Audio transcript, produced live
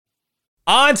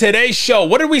On today's show,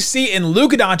 what did we see in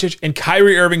Luka Doncic and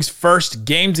Kyrie Irving's first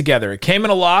game together? It came in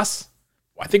a loss.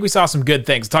 I think we saw some good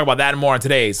things. We'll talk about that and more on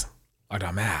today's Locked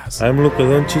On Mavs. I'm Luka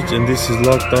Doncic, and this is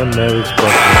Locked On Mavericks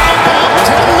Mavericks,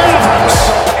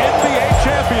 NBA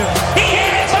champions. He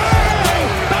hits!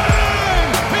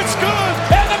 Bang! It's good!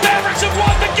 And the Mavericks have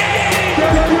won the game!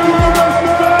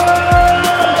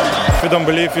 If you don't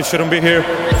believe, you shouldn't be here.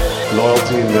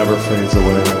 Loyalty never fades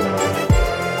away.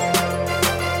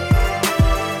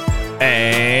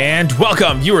 And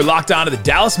welcome. You are locked on to the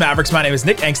Dallas Mavericks. My name is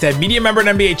Nick Angstead, media member and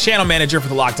NBA channel manager for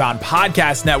the Locked On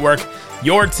Podcast Network,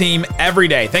 your team every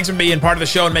day. Thanks for being part of the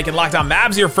show and making Locked On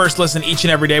Mavs your first listen each and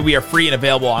every day. We are free and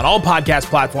available on all podcast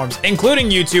platforms,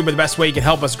 including YouTube. But the best way you can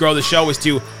help us grow the show is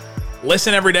to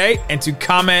listen every day and to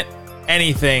comment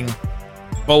anything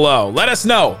below. Let us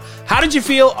know. How did you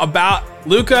feel about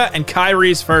Luka and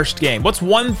Kyrie's first game? What's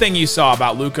one thing you saw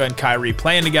about Luka and Kyrie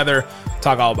playing together?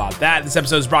 Talk all about that. This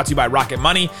episode is brought to you by Rocket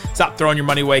Money. Stop throwing your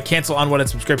money away. Cancel unwanted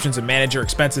subscriptions and manage your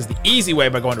expenses the easy way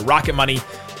by going to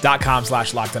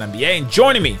rocketmoney.com/LockedOnNBA. And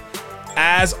joining me,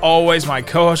 as always, my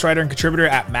co-host, writer, and contributor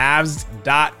at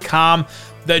Mavs.com,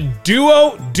 the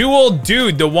dual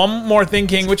dude, the one more thing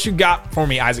king. What you got for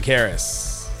me, Isaac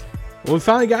Harris? Well, we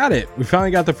finally got it. We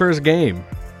finally got the first game.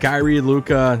 Kyrie,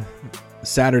 Luka,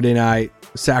 Saturday night,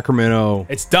 Sacramento.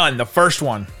 It's done. The first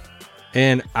one.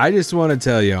 And I just want to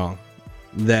tell y'all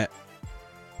that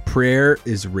prayer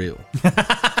is real.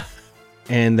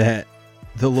 And that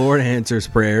the Lord answers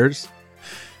prayers.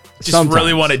 Just sometimes.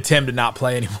 really wanted Tim to not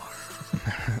play anymore.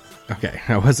 Okay,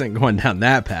 I wasn't going down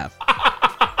that path.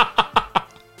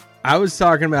 I was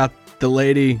talking about the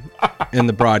lady in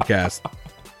the broadcast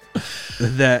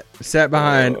that sat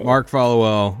behind Mark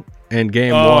Followell in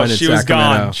game one in she was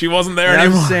Sacramento. gone. She wasn't there And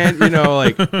anymore. I'm saying,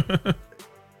 like,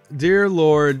 dear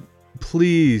Lord,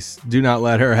 please do not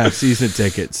let her have season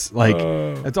tickets. Like,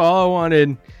 that's all I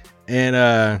wanted.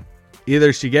 And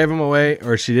either she gave them away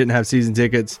or she didn't have season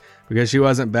tickets because she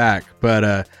wasn't back. But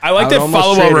I like would that almost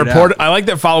Followell trade it reported. out. I like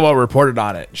that Followell reported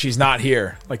on it. She's not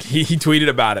here. Like he tweeted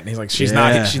about it, and he's like, she's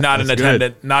not in that's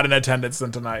attendance. Not in attendance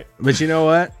tonight. But you know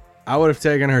what? I would have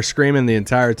taken her screaming the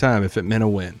entire time if it meant a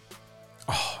win.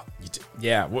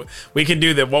 Yeah, we can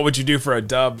do that. What would you do for a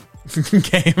dub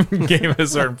game at a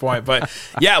certain point? But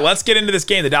yeah, let's get into this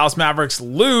game. The Dallas Mavericks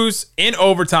lose in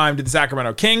overtime to the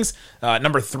Sacramento Kings,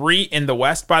 number 3 in the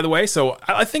West, by the way. So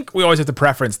I think we always have to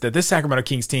preference that this Sacramento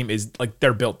Kings team is like,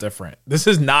 they're built different. This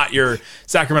is not your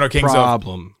Sacramento Kings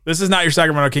Problem. this is not your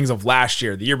Sacramento Kings of last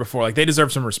year, the year before. Like, they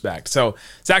deserve some respect. So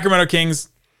Sacramento Kings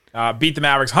beat the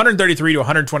Mavericks 133 to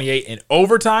 128 in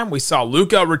overtime. We saw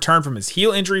Luka return from his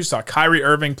heel injury. We saw Kyrie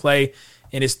Irving play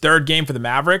in his third game for the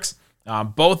Mavericks.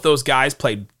 Both those guys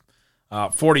played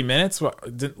 40 minutes.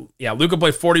 Luka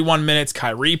played 41 minutes.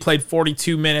 Kyrie played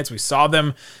 42 minutes. We saw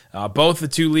them, both the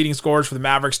two leading scorers for the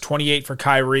Mavericks, 28 for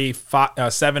Kyrie,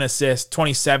 7 assists,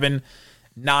 27,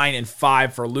 9, and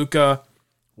 5 for Luka.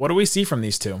 What do we see from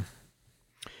these two?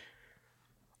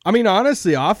 I mean,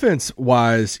 honestly,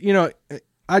 offense-wise,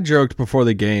 I joked before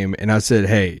the game and I said,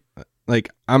 hey, like,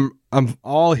 I'm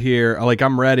all here. Like,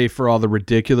 I'm ready for all the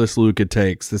ridiculous Luka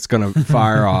takes that's going to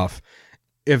fire off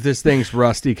if this thing's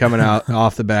rusty coming out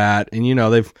off the bat. And,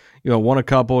 they've, won a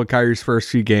couple of Kyrie's first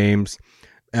few games.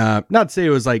 Not to say it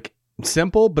was like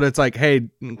simple, but it's like, hey,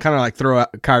 kind of like throw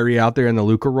Kyrie out there in the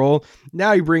Luka role.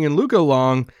 Now you bring in Luka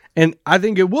along, and I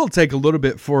think it will take a little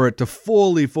bit for it to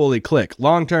fully click.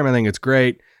 Long term, I think it's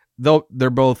great. Though they're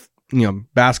both,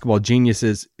 basketball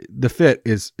geniuses, the fit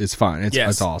is fine.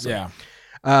 It's awesome. Yeah.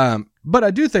 But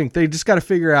I do think they just got to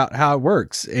figure out how it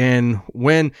works, and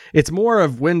when it's more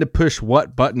of when to push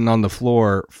what button on the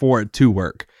floor for it to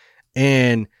work.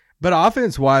 But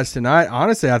offense wise tonight,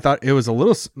 honestly, I thought it was a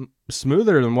little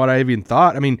smoother than what I even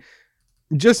thought. I mean,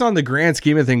 just on the grand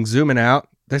scheme of things, zooming out,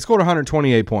 they scored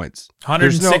 128 points,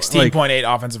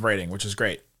 116.8 offensive rating, which is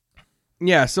great.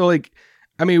 Yeah. So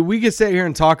we could sit here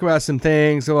and talk about some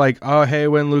things like, oh, hey,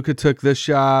 when Luka took this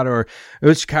shot, or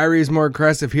which Kyrie is more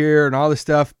aggressive here, and all this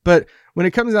stuff. But when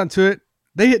it comes down to it,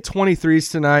 they hit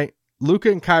 23s tonight. Luka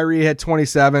and Kyrie had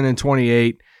 27 and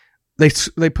 28.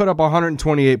 They put up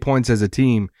 128 points as a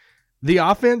team. The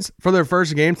offense for their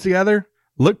first games together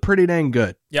looked pretty dang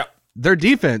good. Yeah. Their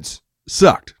defense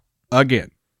sucked again.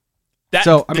 That's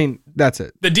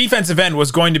it. The defensive end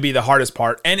was going to be the hardest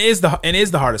part, and is the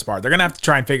hardest part. They're going to have to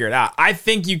try and figure it out. I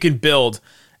think you can build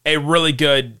a really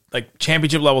good, like,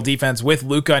 championship level defense with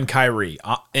Luka and Kyrie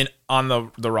on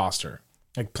the roster,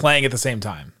 like, playing at the same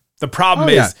time. The problem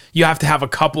is you have to have a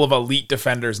couple of elite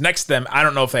defenders next to them. I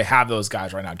don't know if they have those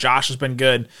guys right now. Josh has been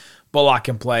good. Bullock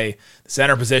can play. The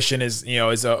center position is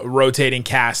a rotating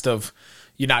cast of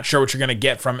you're not sure what you're going to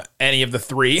get from any of the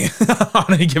three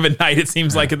on any given night, it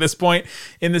seems like at this point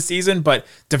in the season. But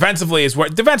defensively is where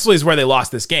they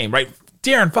lost this game, right?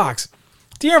 De'Aaron Fox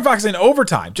in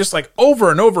overtime, just like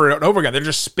over and over and over again. They're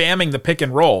just spamming the pick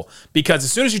and roll because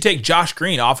as soon as you take Josh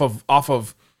Green off of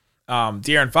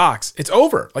De'Aaron Fox, it's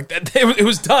over. Like that, it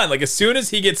was done. Like as soon as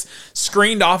he gets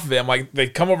screened off of him, like they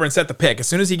come over and set the pick. As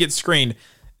soon as he gets screened,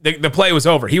 the play was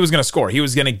over. He was going to score. He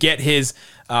was going to get his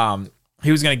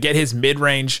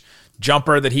mid-range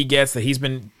jumper that he's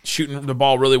been shooting the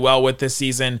ball really well with this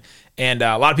season. And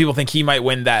a lot of people think he might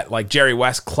win that like Jerry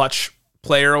West clutch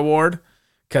player award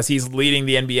because he's leading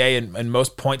the NBA in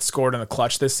most points scored in the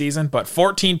clutch this season. But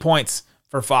 14 points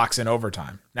for Fox in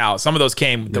overtime. Now, some of those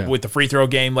came with the free throw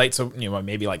game late, so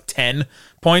maybe like 10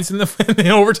 points in the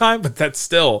overtime, but that's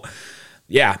still,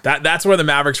 that's where the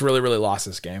Mavericks really, really lost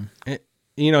this game.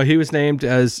 He was named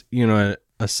as,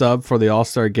 a sub for the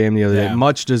All-Star game the other day.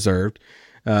 Much deserved.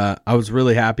 I was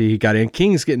really happy he got in.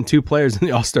 King's getting 2 players in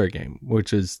the All-Star game,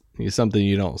 which is something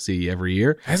you don't see every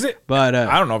year. Has it? But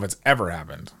I don't know if it's ever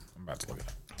happened. I'm about to look at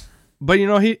it. But,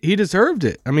 he deserved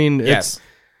it. I mean, yes.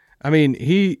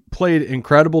 He played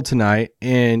incredible tonight.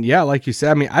 And, like you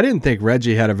said, I didn't think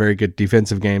Reggie had a very good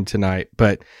defensive game tonight.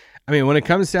 But, when it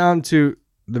comes down to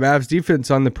the Mavs defense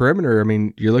on the perimeter,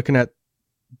 you're looking at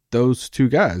those 2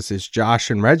 guys. It's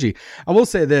Josh and Reggie. I will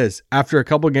say this. After a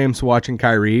couple games watching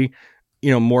Kyrie,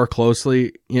 more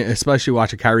closely, especially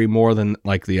watching Kyrie more than,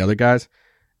 like, the other guys,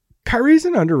 Kyrie's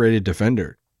an underrated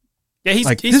defender. Yeah,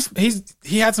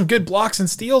 he had some good blocks and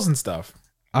steals and stuff.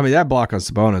 That block on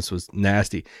Sabonis was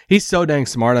nasty. He's so dang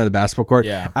smart on the basketball court.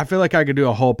 Yeah. I feel like I could do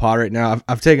a whole pod right now.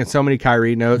 I've taken so many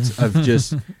Kyrie notes of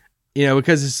just,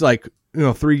 because it's like,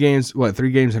 3 games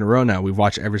in a row now. We've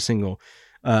watched every single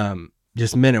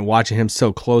just minute watching him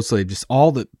so closely. Just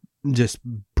all the just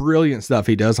brilliant stuff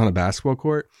he does on a basketball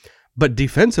court. But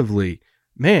defensively,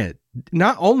 man,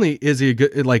 not only is he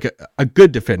a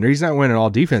good defender, he's not winning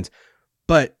all defense,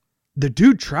 but the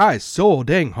dude tries so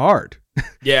dang hard.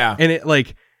 Yeah. And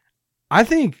I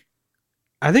think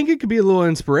it could be a little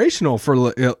inspirational for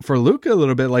Luka a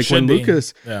little bit. Like when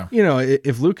Luka's,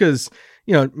 if Luka's,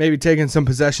 maybe taking some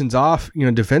possessions off,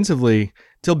 defensively,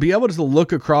 to be able to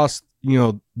look across,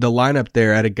 the lineup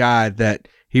there at a guy that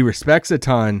he respects a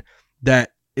ton,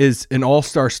 that is an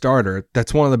all-star starter,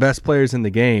 that's one of the best players in the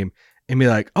game, and be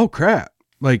like, oh crap,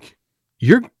 like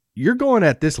you're going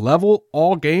at this level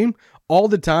all game, all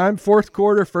the time, fourth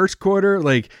quarter, first quarter,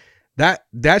 like that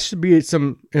should be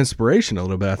some inspiration a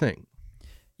little bit, I think.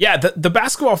 Yeah, the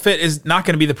basketball fit is not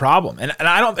going to be the problem, and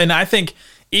I think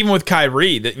even with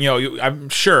Kyrie, that I'm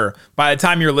sure by the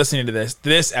time you're listening to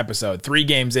this episode, 3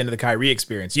 games into the Kyrie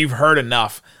experience, you've heard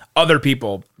enough other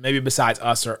people, maybe besides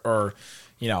us or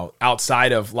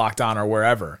outside of Locked On or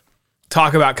wherever,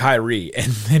 talk about Kyrie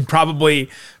and probably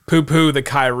poo-poo the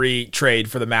Kyrie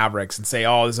trade for the Mavericks and say,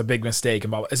 oh, this is a big mistake.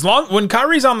 And blah, blah. When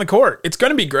Kyrie's on the court, it's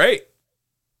going to be great.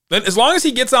 As long as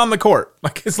he gets on the court,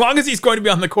 as long as he's going to be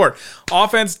on the court,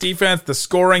 offense, defense, the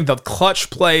scoring, the clutch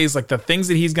plays, like the things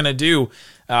that he's going to do,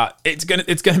 it's going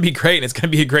to be great, and it's going to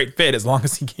be a great fit as long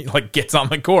as he gets on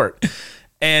the court.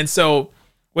 And so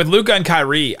with Luka and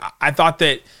Kyrie, I thought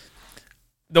that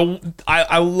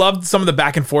I loved some of the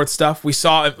back and forth stuff. We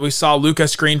saw Luka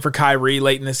screen for Kyrie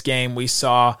late in this game. We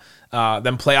saw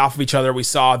them play off of each other. We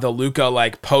saw the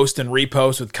Luka post and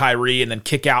repost with Kyrie and then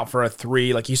kick out for a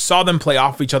 3. You saw them play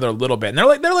off of each other a little bit.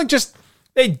 And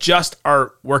they just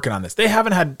are working on this. They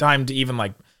haven't had time to even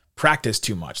practice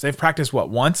too much. They've practiced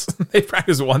once? They've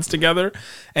practiced once together.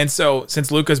 And so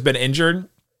since Luka's been injured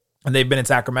and they've been in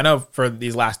Sacramento for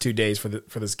these last 2 days for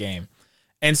this game.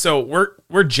 And so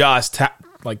we're just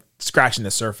scratching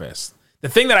the surface. The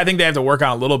thing that I think they have to work on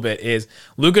a little bit is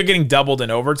Luka getting doubled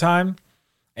in overtime.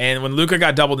 And when Luka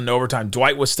got doubled in overtime,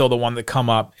 Dwight was still the one that come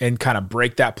up and kind of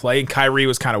break that play. And Kyrie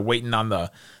was kind of waiting on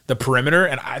the perimeter.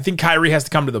 And I think Kyrie has to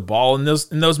come to the ball in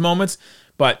those moments.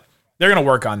 But they're going to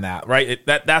work on that, right?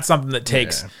 That's something that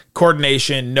takes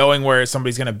coordination, knowing where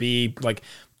somebody's going to be,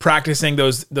 practicing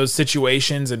those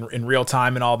situations in real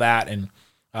time and all that. And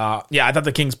I thought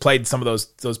the Kings played some of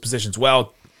those positions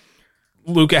well.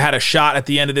 Luka had a shot at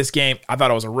the end of this game. I thought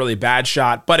it was a really bad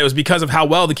shot, but it was because of how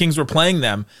well the Kings were playing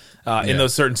them in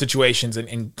those certain situations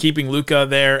and keeping Luka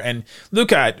there. And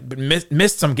Luka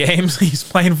missed some games. He's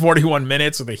playing 41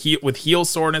 minutes with heel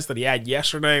soreness that he had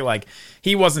yesterday.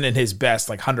 He wasn't in his best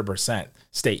 100%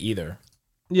 state either.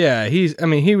 Yeah,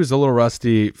 he was a little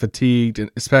rusty, fatigued,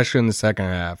 especially in the second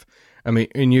half.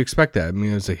 And you expect that.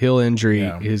 It was a heel injury.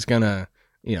 Yeah. He's gonna,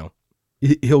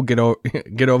 he'll get over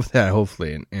that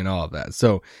hopefully and all of that.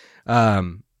 So,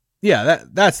 Yeah,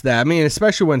 that's that. I mean,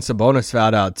 especially when Sabonis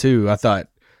fouled out too. I thought,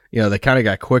 they kind of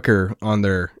got quicker on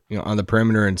their, on the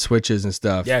perimeter and switches and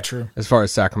stuff. Yeah, true. As far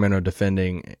as Sacramento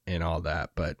defending and all that.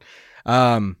 But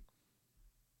now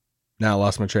I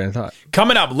lost my train of thought.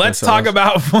 Coming up, let's talk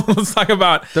about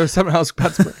there's something else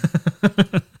about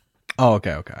Oh,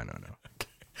 okay. I know.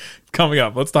 Coming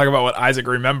up, let's talk about what Isaac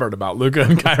remembered about Luka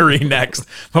and Kyrie next.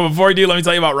 But before we do, let me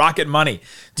tell you about Rocket Money.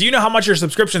 Do you know how much your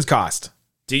subscriptions cost?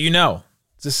 Do you know?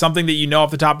 Is this something that you know off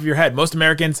the top of your head? Most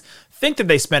Americans think that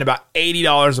they spend about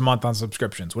 $80 a month on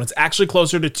subscriptions, when it's actually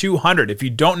closer to $200. If you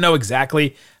don't know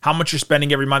exactly how much you're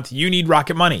spending every month, you need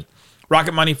Rocket Money.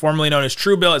 Rocket Money, formerly known as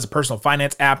Truebill, is a personal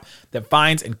finance app that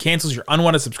finds and cancels your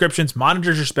unwanted subscriptions,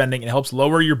 monitors your spending, and helps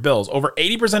lower your bills. Over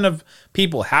 80% of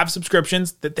people have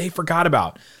subscriptions that they forgot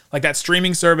about, like that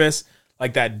streaming service,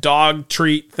 like that dog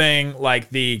treat thing,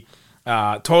 like the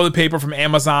toilet paper from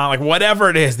Amazon, like whatever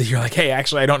it is that you're like, hey,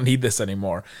 actually, I don't need this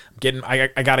anymore. I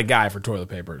got a guy for toilet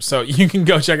paper. So you can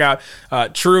go check out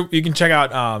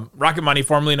Rocket Money,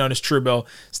 formerly known as Truebill.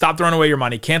 Stop throwing away your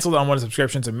money, cancel the unwanted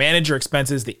subscriptions, and manage your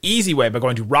expenses the easy way by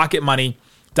going to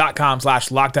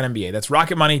rocketmoney.com/LockedOnNBA. That's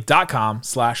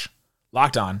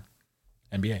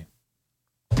rocketmoney.com/LockedOnNBA.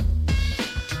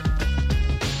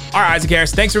 All right, Isaac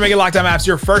Harris, thanks for making Locked On Mavs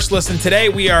your first listen. Today,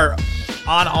 we are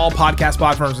on all podcast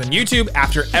platforms and YouTube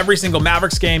after every single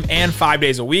Mavericks game and 5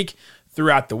 days a week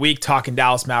throughout the week, talking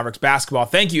Dallas Mavericks basketball.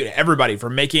 Thank you to everybody for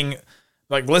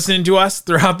listening to us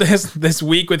throughout this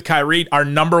week with Kyrie, our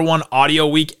number one audio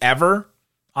week ever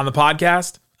on the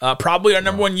podcast. Probably our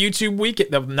number one YouTube week.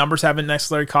 The numbers haven't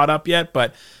necessarily caught up yet,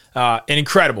 but an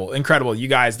incredible. You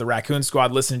guys, the Raccoon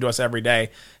Squad, listening to us every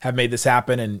day, have made this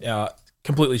happen and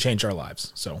completely changed our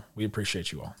lives. So we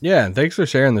appreciate you all. Yeah, and thanks for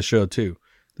sharing the show too.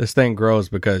 This thing grows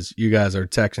because you guys are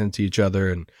texting to each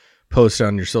other and posting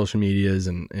on your social medias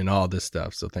and all this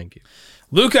stuff. So thank you.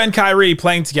 Luka and Kyrie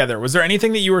playing together. Was there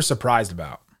anything that you were surprised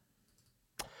about?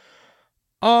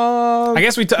 I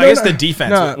guess the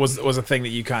defense was a thing that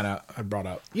you kind of had brought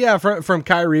up. Yeah, from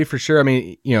Kyrie for sure. I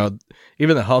mean,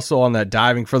 even the hustle on that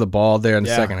diving for the ball there in the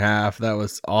second half, that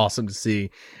was awesome to see.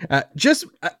 I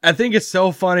think it's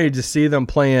so funny to see them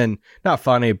playing. Not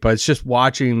funny, but it's just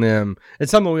watching them. It's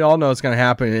something we all know is going to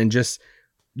happen, and just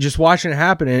watching it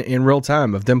happen in real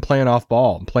time of them playing off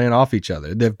ball and playing off each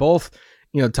other. They've both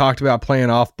talked about playing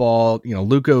off ball.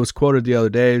 Luka was quoted the other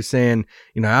day saying,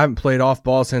 I haven't played off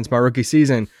ball since my rookie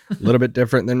season. A little bit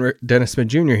different than Dennis Smith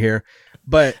Jr. here.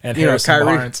 But,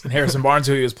 Harrison Barnes,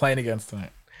 who he was playing against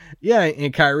tonight. Yeah,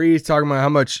 and Kyrie's talking about how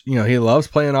much, he loves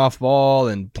playing off ball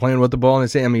and playing with the ball.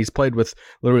 And he's played with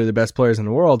literally the best players in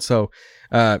the world. So,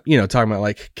 talking about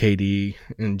like KD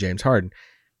and James Harden.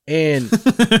 And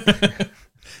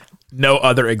no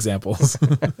other examples.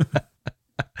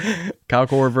 Kyle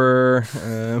Korver.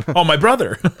 My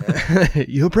brother.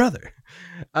 Your brother.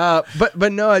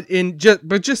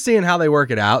 But just seeing how they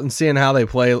work it out and seeing how they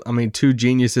play. I mean, two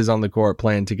geniuses on the court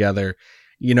playing together.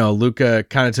 Luka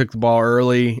kind of took the ball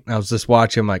early. I was just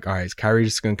watching. I'm like, all right, is Kyrie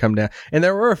just going to come down? And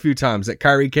there were a few times that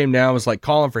Kyrie came down, was like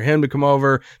calling for him to come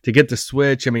over to get the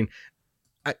switch. I mean,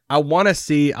 I want to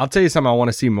see, I'll tell you something I want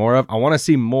to see more of. I want to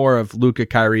see more of Luka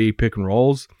Kyrie pick and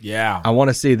rolls. Yeah. I want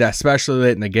to see that, especially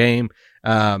late in the game.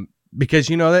 Because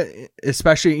that,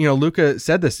 especially, Luka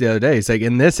said this the other day. It's like,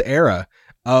 in this era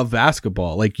of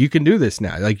basketball, like, you can do this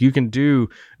now. Like, you can do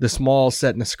the small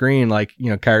setting the screen, like,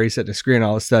 Kyrie setting the screen,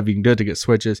 all this stuff. You can do it to get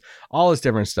switches, all this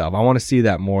different stuff. I want to see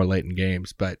that more late in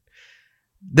games. But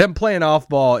them playing off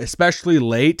ball, especially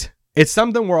late, it's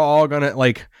something we're all gonna,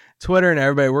 like, Twitter and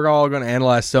everybody, we're all going to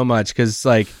analyze so much because,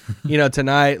 like,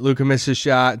 tonight Luka missed his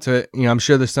shot. I'm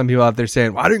sure there's some people out there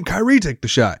saying, why didn't Kyrie take the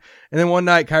shot? And then one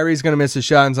night Kyrie's going to miss a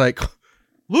shot and it's like,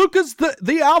 Luka's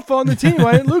the alpha on the team.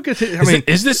 Why didn't Luka?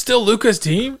 Is this still Luka's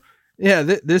team? Yeah,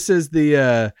 this is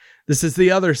the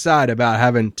other side about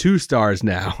having two stars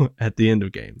now at the end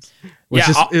of games.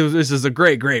 This is a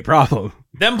great problem.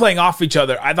 Them playing off each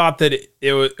other, I thought that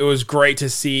it was great to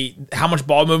see how much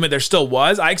ball movement there still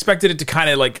was. I expected it to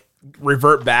kind of like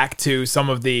revert back to some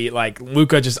of the, like,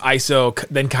 Luka just ISO,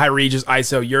 then Kyrie just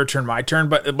ISO, your turn, my turn.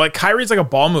 But like, Kyrie's like a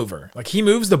ball mover. Like, he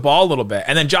moves the ball a little bit.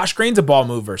 And then Josh Green's a ball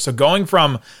mover. So going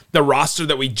from the roster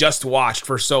that we just watched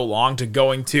for so long to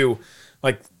going to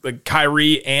like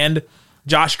Kyrie and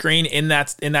Josh Green in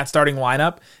that starting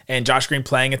lineup, and Josh Green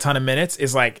playing a ton of minutes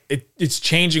is like, it's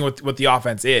changing what the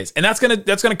offense is. And that's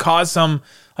gonna cause some,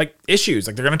 like, issues.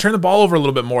 Like, they're gonna turn the ball over a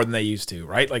little bit more than they used to,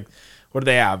 right? Like, what do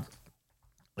they have?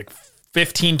 Like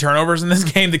 15 turnovers in this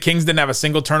game. The Kings didn't have a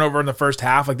single turnover in the first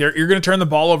half. Like, you're going to turn the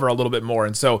ball over a little bit more.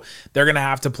 And so they're going to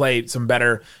have to play some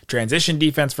better transition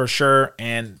defense for sure.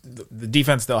 And the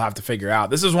defense they'll have to figure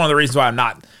out. This is one of the reasons why I'm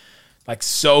not like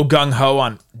so gung ho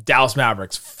on Dallas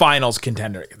Mavericks finals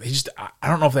contender. I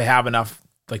don't know if they have enough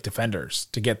like defenders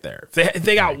to get there. If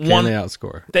they got one, can they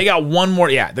outscore? They got one more.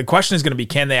 Yeah, the question is going to be,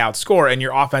 can they outscore? And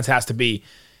your offense has to be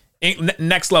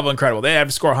next level incredible. They have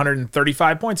to score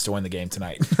 135 points to win the game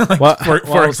tonight.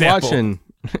 For example.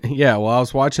 I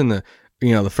was watching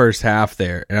the first half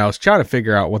there, and I was trying to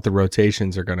figure out what the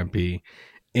rotations are going to be.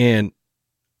 And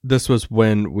this was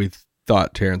when we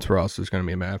thought Terrence Ross was going to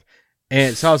be a Mav.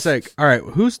 And so I was like, all right,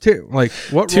 what role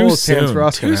is Terrence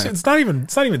Ross going to have? It's not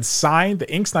even signed.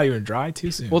 The ink's not even dry.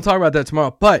 Too soon. We'll talk about that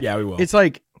tomorrow. But yeah, we will. It's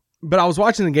like, but I was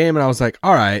watching the game and I was like,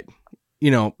 all right,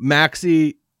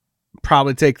 Maxey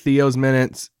probably take Theo's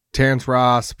minutes. Terrence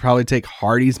Ross probably take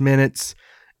Hardy's minutes.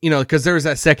 Because there was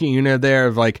that second unit there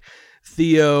of like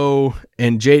Theo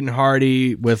and Jaden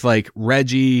Hardy with like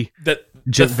Reggie,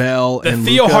 JaVale, and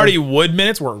Theo Luka. Hardy Wood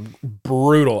minutes were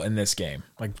brutal in this game.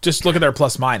 Like, just look at their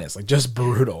plus minus, like just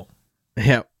brutal.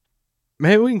 Yeah.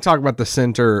 Maybe we can talk about the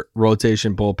center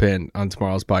rotation bullpen on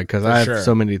tomorrow's pod because I have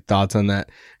so many thoughts on that.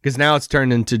 Because now it's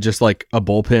turned into just like a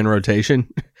bullpen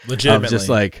rotation. Legitimately. Just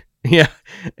like, yeah.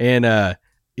 And,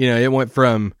 it went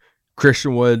from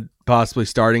Christian Wood possibly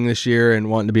starting this year and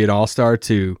wanting to be an all-star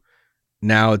to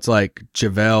now it's like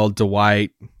JaVale, Dwight,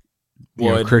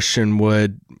 Wood. Christian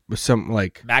Wood, some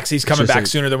like Maxey's coming back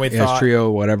sooner than we thought. Trio,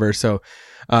 whatever. So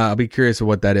I'll be curious of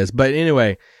what that is. But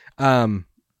anyway, another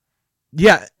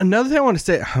thing I want to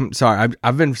say, I'm sorry,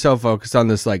 I've been so focused on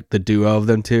this, like the duo of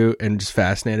them two, and just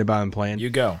fascinated by them playing. You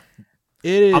go.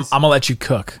 It is. I'm gonna let you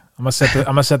cook. I'm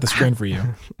gonna set the screen for you.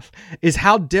 Is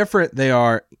how different they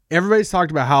are. Everybody's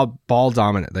talked about how ball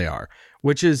dominant they are,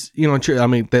 which is, true. I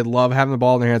mean, they love having the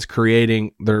ball in their hands,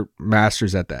 creating. They're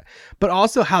masters at that. But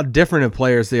also how different of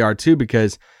players they are too,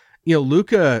 because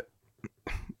Luka,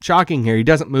 shocking here, he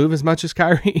doesn't move as much as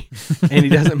Kyrie, and he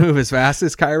doesn't move as fast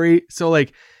as Kyrie. So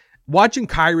like watching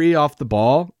Kyrie off the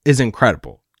ball is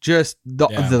incredible. Just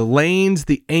the lanes,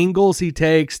 the angles he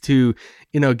takes to,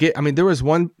 get. I mean, there was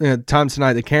one time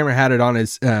tonight the camera had it on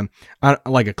his,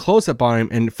 like a close up on him,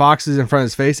 and Fox is in front of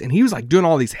his face, and he was like doing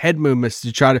all these head movements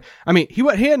to try to. I mean, he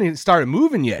hadn't even started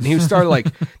moving yet, and he started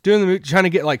like doing the move, trying to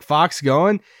get like Fox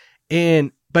going,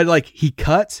 but like he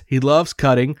cuts, he loves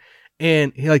cutting,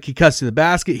 and he cuts to the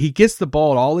basket, he gets the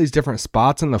ball at all these different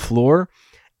spots on the floor,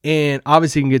 and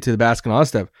obviously he can get to the basket and all that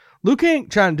stuff. Luka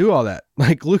ain't trying to do all that.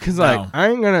 Like Luka's like, I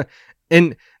ain't gonna,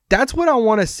 and that's what I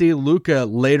want to see Luka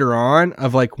later on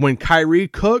of like when Kyrie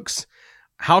cooks,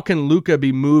 how can Luka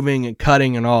be moving and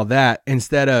cutting and all that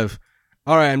instead of,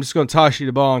 all right, I'm just going to toss you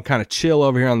the ball and kind of chill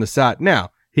over here on the side.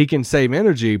 Now he can save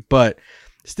energy, but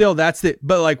still that's it.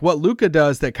 But like what Luka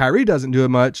does that Kyrie doesn't do it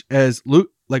much as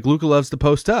Luka loves to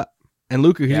post up, and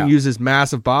Luka can use his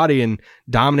massive body and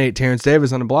dominate Terrence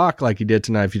Davis on the block like he did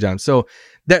tonight a few times. So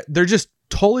that they're just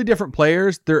totally different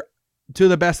players. They're two of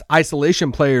the best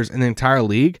isolation players in the entire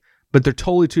league, but they're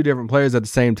totally two different players at the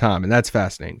same time, and that's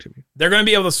fascinating to me. They're going to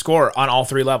be able to score on all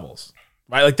three levels,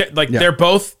 right? They're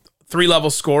both 3-level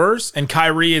scorers, and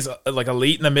Kyrie is like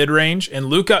elite in the mid range, and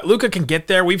Luka can get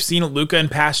there. We've seen Luka in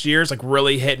past years like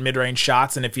really hit mid range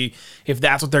shots, and if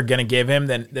that's what they're going to give him,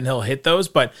 then he'll hit those.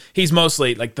 But he's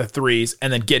mostly like the threes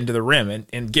and then getting to the rim,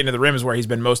 and getting to the rim is where he's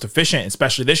been most efficient,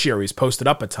 especially this year where he's posted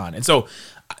up a ton. And so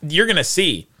you're going to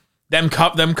see them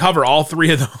cover all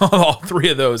three of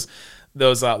those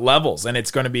levels, and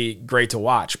it's going to be great to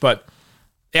watch. But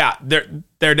yeah,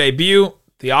 their debut.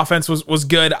 The offense was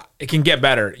good. It can get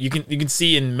better. You can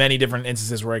see in many different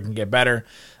instances where it can get better.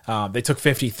 They took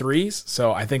 50 threes,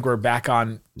 so I think we're back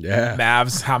on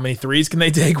Mavs. How many threes can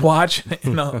they take? Watch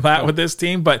that with this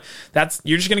team, but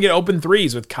you're just gonna get open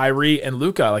threes with Kyrie and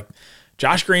Luka, like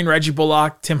Josh Green, Reggie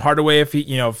Bullock, Tim Hardaway. If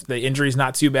the injury's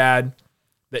not too bad,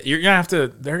 that they're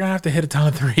gonna have to hit a ton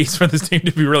of threes for this team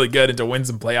to be really good and to win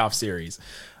some playoff series.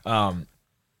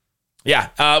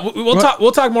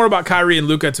 We'll talk more about Kyrie and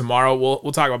Luka tomorrow.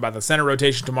 We'll talk about the center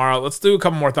rotation tomorrow. Let's do a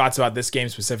couple more thoughts about this game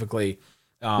specifically.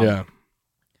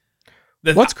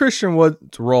 What's Christian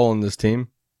Wood's role in this team?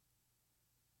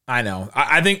 I know.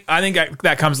 I think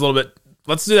that comes a little bit.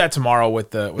 Let's do that tomorrow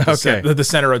with the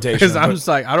center rotation. Because I'm just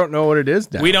like, I don't know what it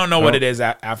is now. We don't know what it is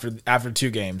after 2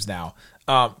 games now.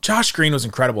 Josh Green was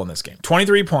incredible in this game.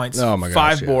 23 points,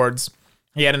 5 boards.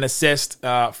 He had an assist,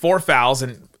 4 fouls,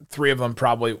 and 3 of them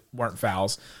probably weren't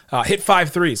fouls. Hit 5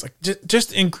 threes. Like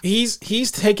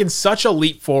he's taken such a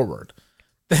leap forward.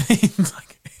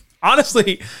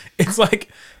 Honestly,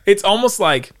 it's almost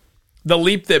like the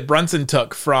leap that Brunson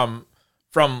took from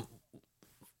the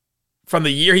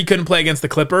year he couldn't play against the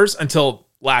Clippers until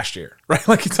last year, right?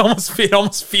 Like it almost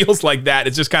feels like that.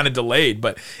 It's just kind of delayed,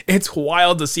 but it's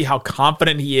wild to see how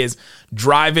confident he is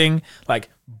driving, like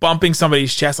bumping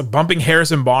somebody's chest, like bumping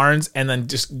Harrison Barnes, and then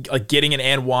just like getting an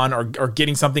and one or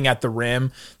getting something at the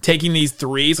rim, taking these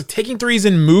threes, like taking threes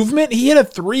in movement. He hit a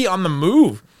 3 on the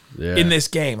move in this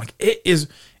game. Like it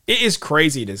is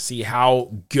crazy to see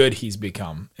how good he's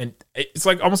become. And it's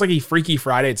like almost like he Freaky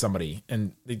Friday'd somebody.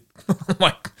 And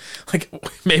like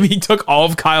maybe he took all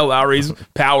of Kyle Lowry's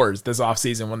powers this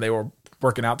offseason when they were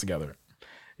working out together.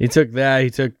 He took that.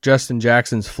 He took Justin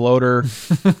Jackson's floater.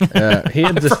 He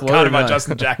had this floater. About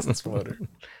Justin Jackson's floater.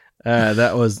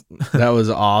 That was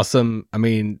awesome. I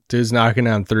mean, dude's knocking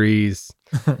down threes.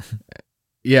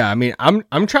 Yeah, I mean,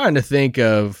 I'm trying to think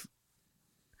of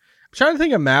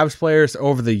Mavs players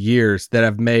over the years that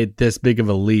have made this big of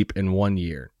a leap in 1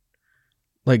 year.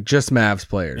 Like just Mavs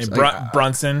players.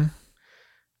 Brunson.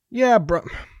 Yeah,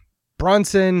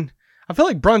 Brunson. I feel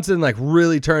like Brunson like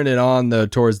really turned it on though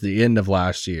towards the end of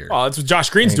last year. Oh, that's what Josh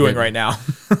Green's doing right now.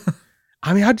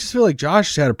 I mean, I just feel like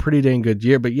Josh had a pretty dang good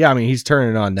year, but yeah, I mean, he's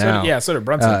turning it on now. So did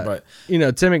Brunson. But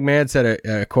Tim McMahon said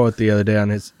a quote the other day on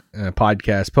his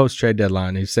podcast post trade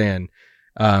deadline. He's saying,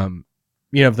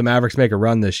 if the Mavericks make a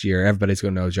run this year, everybody's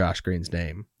going to know Josh Green's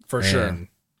name for sure.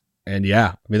 And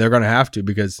yeah, I mean, they're going to have to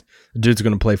because the dude's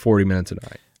going to play 40 minutes a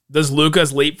night. Does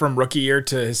Luka's leap from rookie year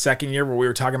to his second year, where we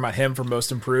were talking about him for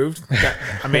most improved?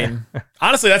 I mean,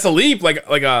 honestly, that's a leap,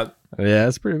 yeah,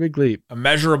 it's a pretty big leap, a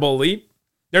measurable leap.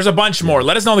 There's a bunch more.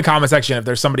 Let us know in the comment section if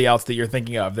there's somebody else that you're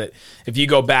thinking of that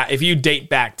if you date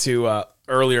back to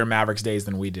earlier Mavericks days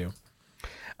than we do.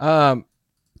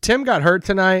 Tim got hurt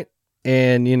tonight,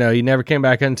 and he never came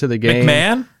back into the game.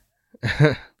 McMahon,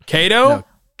 Cato, no,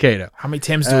 Cato. How many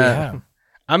Tims do we have?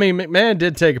 I mean, McMahon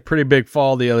did take a pretty big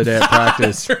fall the other day at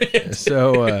practice.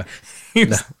 So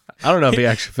I don't know if he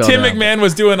actually fell Tim down. McMahon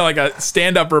was doing like a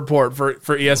stand-up report for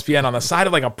ESPN on the side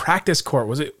of like a practice court.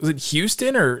 Was it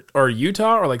Houston or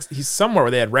Utah, or like he's somewhere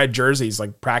where they had red jerseys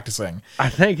like practicing? I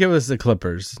think it was the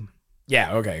Clippers.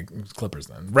 Yeah, okay. Clippers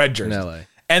then. Red jerseys. In LA.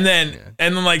 And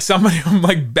then like somebody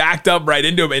like backed up right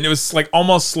into him, and it was like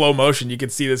almost slow motion. You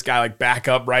could see this guy like back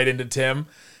up right into Tim.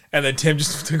 And then Tim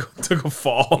just took a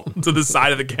fall to the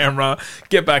side of the camera,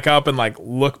 get back up, and like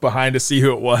look behind to see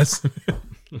who it was.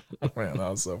 Man, that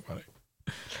was so funny.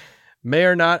 May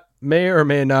or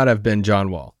may not have been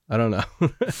John Wall. I don't know.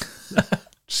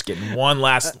 Just getting one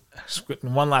last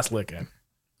lick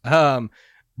in.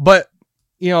 But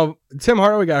Tim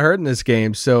Hardaway got hurt in this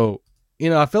game, so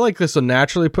I feel like this will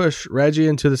naturally push Reggie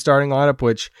into the starting lineup.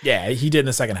 Which he did in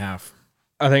the second half.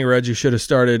 I think Reggie should have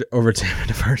started over Tim in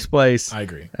the first place. I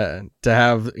agree. To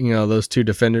have, those two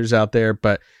defenders out there.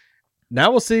 But now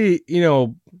we'll see,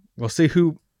 we'll see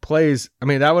who plays. I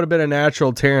mean, that would have been a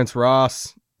natural Terrence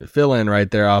Ross fill-in right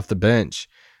there off the bench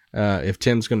if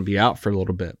Tim's going to be out for a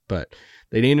little bit. But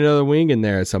they need another wing in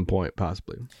there at some point,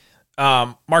 possibly.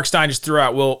 Mark Stein just threw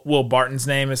out Will Barton's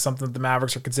name as something that the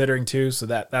Mavericks are considering too. So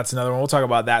that's another one. We'll talk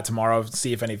about that tomorrow,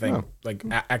 see if anything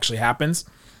actually happens.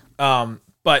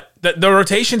 But the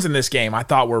rotations in this game I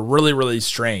thought were really, really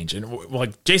strange. And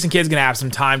like Jason Kidd's going to have some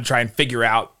time to try and figure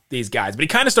out these guys. But he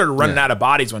kind of started running out of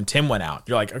bodies when Tim went out.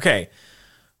 You're like, okay,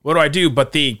 what do I do?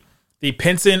 But the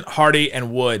Pinson, Hardy,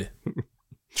 and Wood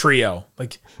trio,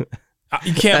 like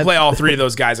you can't play all three of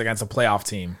those guys against a playoff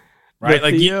team, right?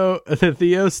 The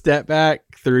Theo step back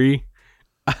 3,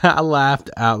 I laughed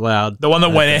out loud. The one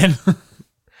that went in?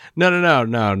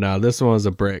 No. This one was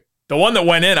a brick. The one that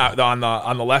went in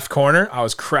on the left corner, I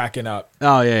was cracking up.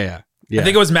 Oh, yeah. I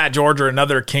think it was Matt George or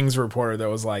another Kings reporter that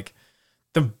was like,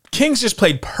 the Kings just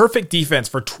played perfect defense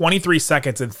for 23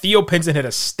 seconds, and Theo Pinson hit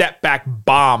a step-back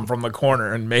bomb from the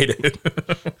corner and made it.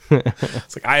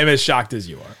 It's like, I am as shocked as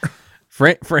you are.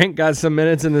 Frank got some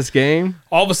minutes in this game.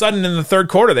 All of a sudden, in the third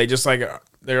quarter, they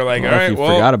were like, all right,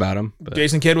 well, forgot about him. But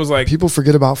Jason Kidd was like, people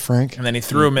forget about Frank, and then he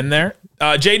threw him in there.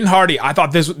 Jaden Hardy, I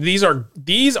thought these are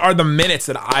the minutes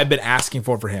that I've been asking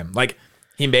for him. Like,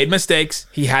 he made mistakes.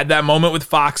 He had that moment with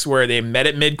Fox where they met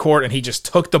at midcourt and he just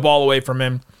took the ball away from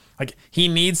him. Like, he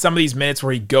needs some of these minutes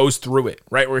where he goes through it,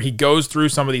 right? Where he goes through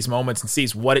some of these moments and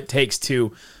sees what it takes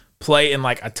to play in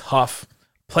like a tough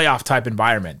playoff type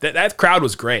environment. That crowd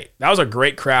was great. That was a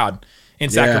great crowd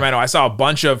in Sacramento. I saw a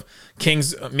bunch of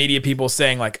Kings media people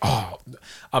saying like, oh,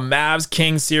 a Mavs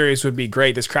Kings series would be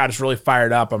great. This crowd is really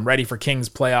fired up. I'm ready for Kings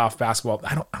playoff basketball.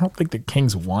 I don't think the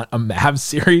Kings want a Mavs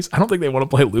series. I don't think they want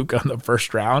to play Luka in the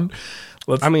first round.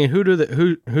 I mean, who do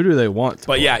they want?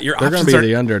 But yeah, they're going to be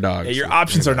the underdogs. Yeah, your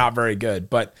options are not very good.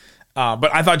 But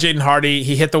I thought Jaden Hardy,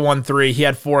 he hit the 1-3. He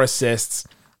had 4 assists.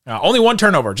 Only 1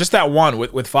 turnover, just that one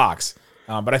with Fox.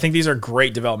 But I think these are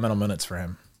great developmental minutes for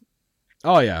him.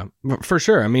 Oh yeah, for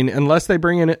sure. I mean, unless they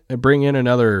bring in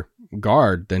another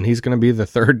guard, then he's going to be the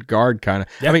third guard kind of.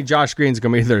 Yep. I mean, Josh Green's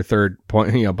going to be their third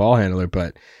point, ball handler,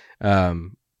 but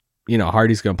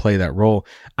Hardy's going to play that role.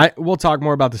 We'll talk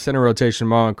more about the center rotation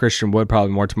tomorrow, and Christian Wood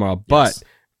probably more tomorrow. But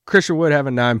Christian Wood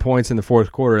having 9 points in the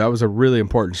fourth quarter, that was a really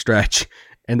important stretch,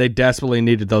 and they desperately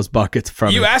needed those buckets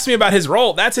from You him. asked me about his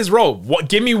role. That's his role.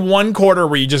 Give me one quarter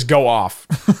where you just go off.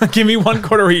 Give me one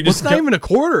quarter where you just. It's not even a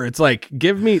quarter. It's like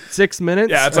give me 6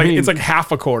 minutes. Yeah, it's like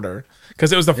half a quarter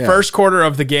because it was the first quarter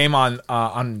of the game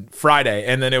on Friday,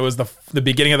 and then it was the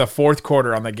beginning of the fourth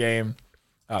quarter on the game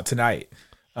tonight.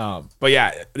 But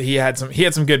yeah, he had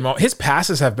some good moments. His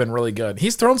passes have been really good.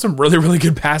 He's thrown some really, really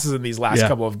good passes in these last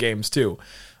couple of games too.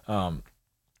 JaVale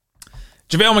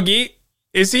McGee,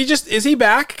 is he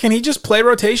back? Can he just play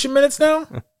rotation minutes now?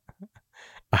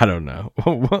 I don't know.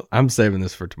 I'm saving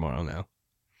this for tomorrow now.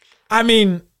 I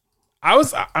mean, I'm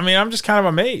just kind of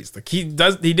amazed. Like he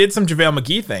did some JaVale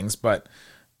McGee things, but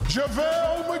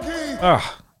JaVale McGee.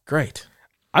 oh, great.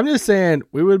 I'm just saying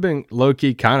we would have been low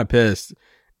key kind of pissed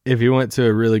if he went to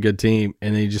a really good team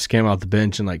and he just came off the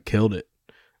bench and like killed it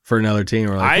for another team.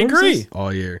 We're like, I what is agree. this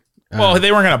all year. Well,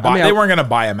 they weren't gonna buy. I mean, they weren't gonna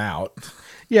buy him out.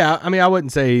 Yeah, I mean, I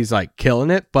wouldn't say he's like killing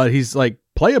it, but he's like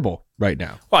playable right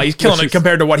now. Well, he's killing it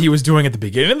compared to what he was doing at the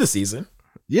beginning of the season.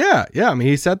 Yeah. I mean,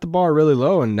 he set the bar really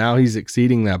low, and now he's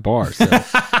exceeding that bar. So.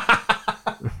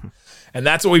 And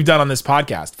that's what we've done on this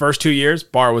podcast. First 2 years,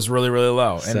 bar was really, really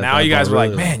low, and Set now that you guys bar are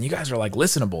like, really low. man, you guys are like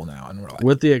listenable now, and we're like,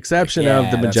 With the exception yeah,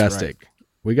 of the that's Majestic. right.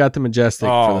 We got the Majestic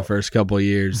for Oh. the first couple of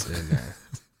years. And,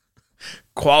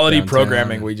 quality downtown.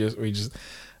 programming. We just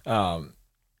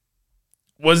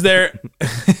was there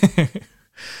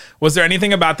was there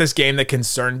anything about this game that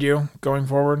concerned you going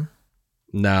forward?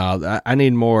 no, I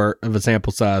need more of a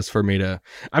sample size for me to.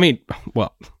 I mean,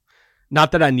 well,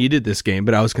 not that I needed this game,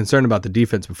 but I was concerned about the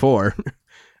defense before,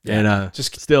 and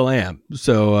just- still am.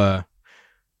 So,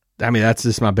 I mean, that's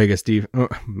just my biggest defense,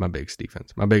 my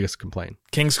biggest complaint.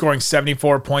 Kings scoring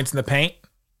 74 points in the paint.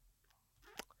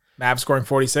 Mavs scoring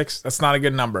 46. That's not a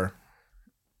good number.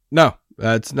 No,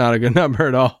 that's not a good number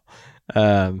at all.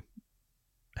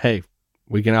 Hey,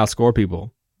 we can outscore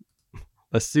people.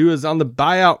 Let's sue us on the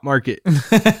buyout market.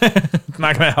 It's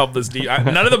not going to help this.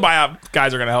 None of the buyout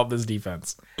guys are going to help this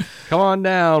defense. Come on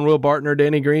down, Will Barton or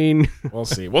Danny Green. We'll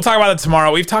see. We'll talk about it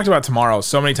tomorrow. We've talked about tomorrow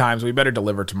so many times. We better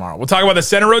deliver tomorrow. We'll talk about the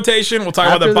center rotation. We'll talk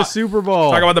After about the Super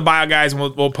Bowl. talk about the buyout guys, and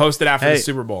we'll post it after Hey. the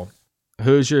Super Bowl.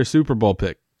 Who's your Super Bowl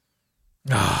pick?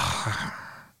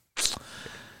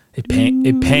 It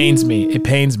pains me. It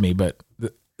pains me, but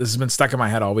this has been stuck in my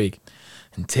head all week.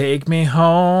 And take me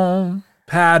home,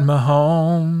 Pat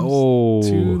Mahomes, Oh,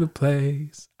 to the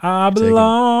place I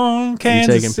belong,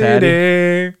 Kansas taking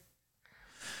City.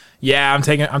 Yeah, I'm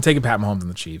taking Pat Mahomes and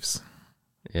the Chiefs.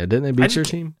 yeah. Didn't they I beat just your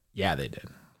can't- team? Yeah, they did.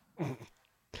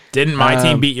 Didn't my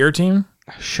team beat your team?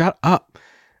 Shut up.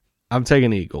 I'm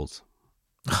taking Eagles.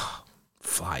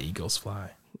 Fly, Eagles,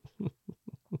 fly.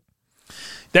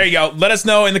 There you go. Let us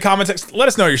know in the comment section. Let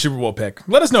us know your Super Bowl pick.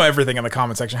 Let us know everything in the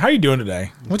comment section. How are you doing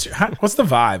today? What's the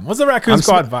vibe? What's the Raccoon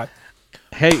Squad vibe?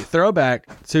 Hey, throwback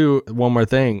to one more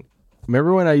thing.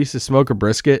 Remember when I used to smoke a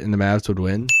brisket and the Mavs would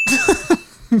win?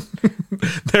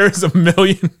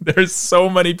 There's so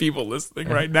many people listening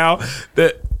right now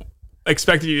that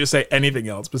expected you to say anything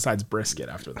else besides brisket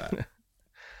after that.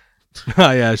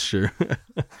 Oh, yeah, sure.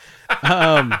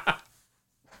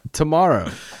 Tomorrow,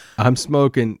 I'm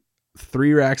smoking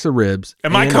 3 racks of ribs.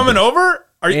 Am I coming over?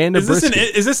 and a Is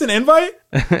this an invite?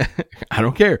 I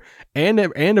don't care. And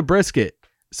a brisket.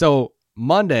 So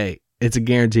Monday, it's a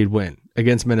guaranteed win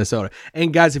against Minnesota.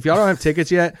 And guys, if y'all don't have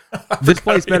tickets yet, this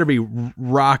place better be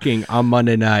rocking on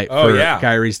Monday night for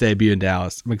Kyrie's debut in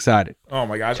Dallas. I'm excited. Oh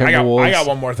my gosh. I Timberwolves. got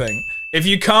one more thing. If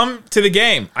you come to the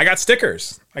game, I got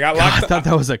stickers. I got I locked thought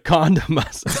that was a condom.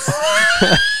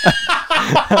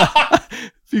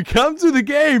 If you come to the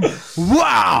game,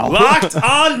 wow. Locked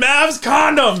on Mavs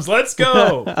condoms. Let's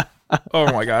go.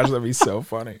 Oh my gosh, that'd be so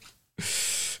funny.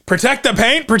 Protect the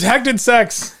paint, protected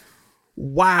sex.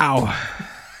 Wow.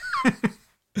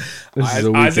 This is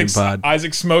a weekend pod.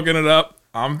 Isaac's smoking it up.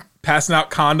 I'm passing out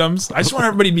condoms. I just want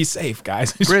everybody to be safe,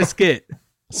 guys. Brisket.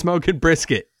 Smoking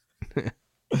brisket.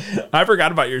 I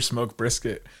forgot about your smoke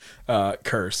brisket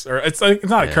curse. Or it's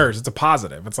not a curse, it's a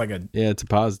positive. It's like a it's a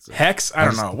positive. hex. I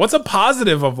don't know. What's a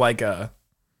positive of like a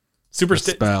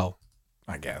superstition? Spell.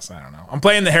 I guess. I don't know. I'm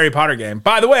playing the Harry Potter game.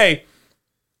 By the way,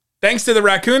 thanks to the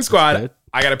Raccoon Squad,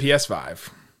 I got a PS5.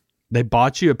 They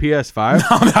bought you a PS5?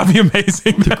 Oh, that'd be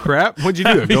amazing. Crap. What'd you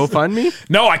do? A GoFundMe?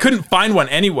 No, I couldn't find one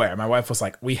anywhere. My wife was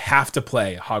like, we have to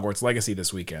play Hogwarts Legacy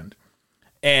this weekend.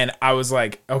 And I was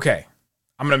like, okay,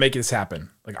 I'm going to make this happen.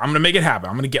 Like, I'm going to make it happen.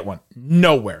 I'm going to get one.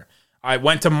 Nowhere. I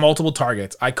went to multiple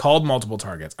Targets. I called multiple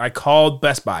Targets. I called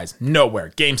Best Buys.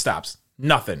 Nowhere. GameStops.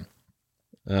 Nothing.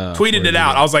 Tweeted it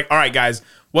out. I was like, all right, guys,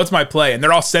 what's my play? And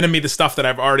they're all sending me the stuff that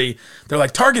I've already, they're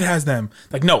like, Target has them.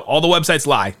 Like, no, all the websites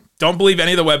lie. Don't believe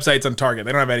any of the websites on Target.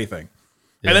 They don't have anything.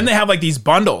 Yeah. And then they have like these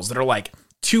bundles that are like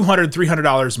 $200,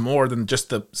 $300 more than just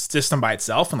the system by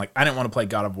itself. And like, I didn't want to play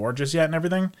God of War just yet and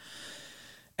everything.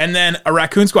 And then a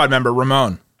Raccoon Squad member,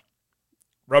 Ramon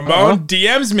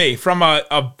DMs me from a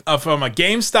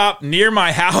GameStop near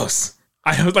my house.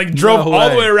 I was like, drove all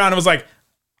the way around and was like,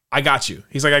 I got you.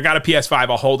 He's like, I got a PS5.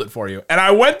 I'll hold it for you. And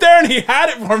I went there and he had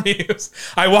it for me.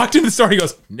 I walked in the store. He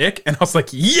goes, Nick? And I was like,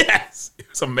 yes. It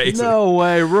was amazing. No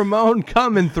way. Ramon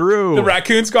coming through. The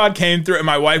Raccoon Squad came through and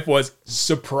my wife was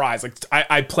surprised. Like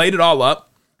I played it all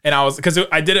up and I was, because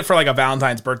I did it for like a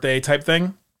Valentine's birthday type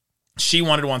thing. She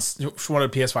wanted a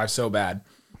PS5 so bad.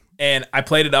 And I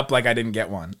played it up like I didn't get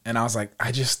one. And I was like,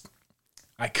 I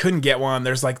couldn't get one.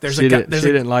 She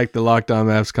didn't like the Locked On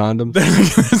Mavs condoms.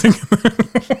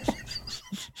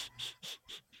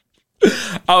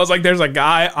 I was like, there's a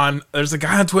guy on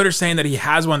Twitter saying that he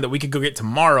has one that we could go get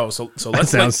tomorrow. So let's. That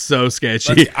sounds so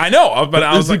sketchy. I know, but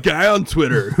I was like, a guy on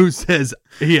Twitter who says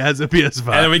he has a PS5.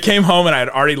 And then we came home and I had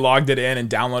already logged it in and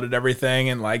downloaded everything.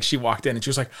 And like, she walked in and she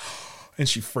was like, and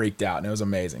she freaked out and it was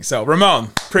amazing. So Ramon,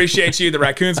 appreciate you. The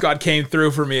Raccoon Squad came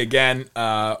through for me again.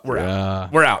 We're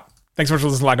out. Thanks so much for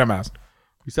listening to Locked On Mavs.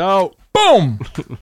 Peace out. Boom.